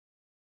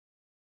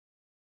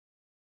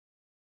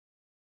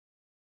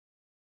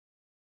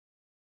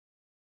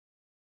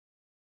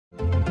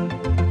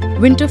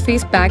Winter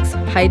face packs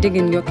hiding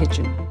in your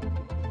kitchen.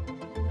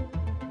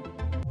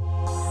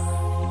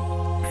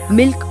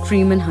 Milk,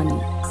 cream and honey.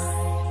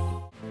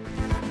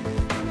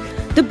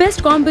 The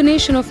best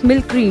combination of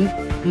milk cream,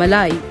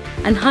 malai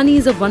and honey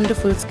is a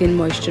wonderful skin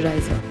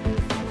moisturizer.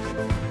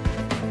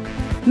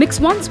 Mix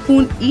 1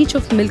 spoon each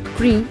of milk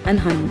cream and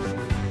honey.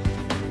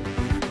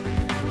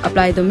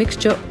 Apply the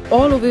mixture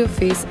all over your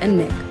face and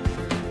neck.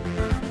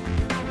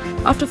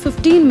 After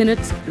 15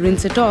 minutes,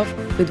 rinse it off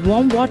with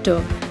warm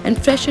water and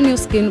freshen your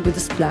skin with a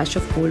splash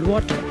of cold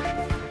water.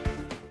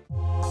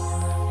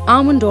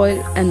 Almond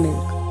oil and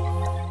milk.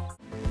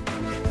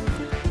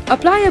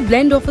 Apply a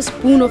blend of a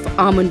spoon of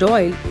almond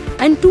oil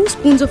and 2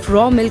 spoons of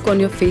raw milk on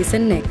your face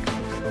and neck.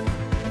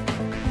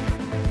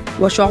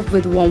 Wash off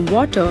with warm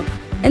water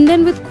and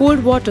then with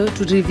cold water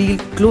to reveal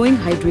glowing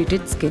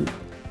hydrated skin.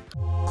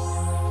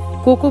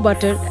 Cocoa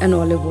butter and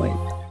olive oil.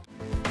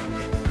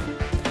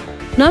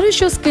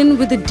 Nourish your skin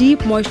with a deep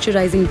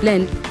moisturizing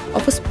blend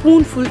of a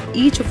spoonful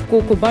each of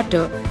cocoa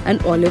butter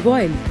and olive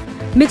oil,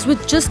 mixed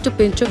with just a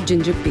pinch of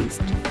ginger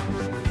paste.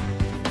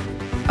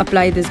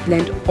 Apply this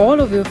blend all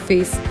over your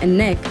face and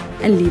neck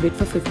and leave it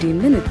for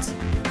 15 minutes.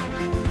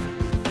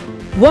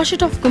 Wash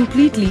it off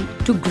completely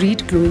to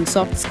greet glowing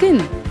soft skin.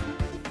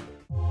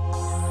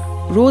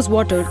 Rose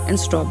water and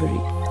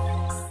strawberry.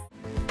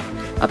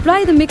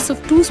 Apply the mix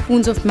of 2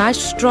 spoons of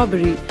mashed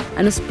strawberry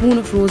and a spoon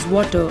of rose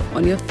water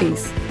on your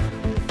face.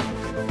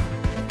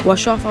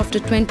 Wash off after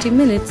 20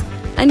 minutes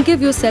and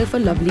give yourself a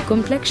lovely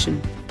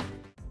complexion.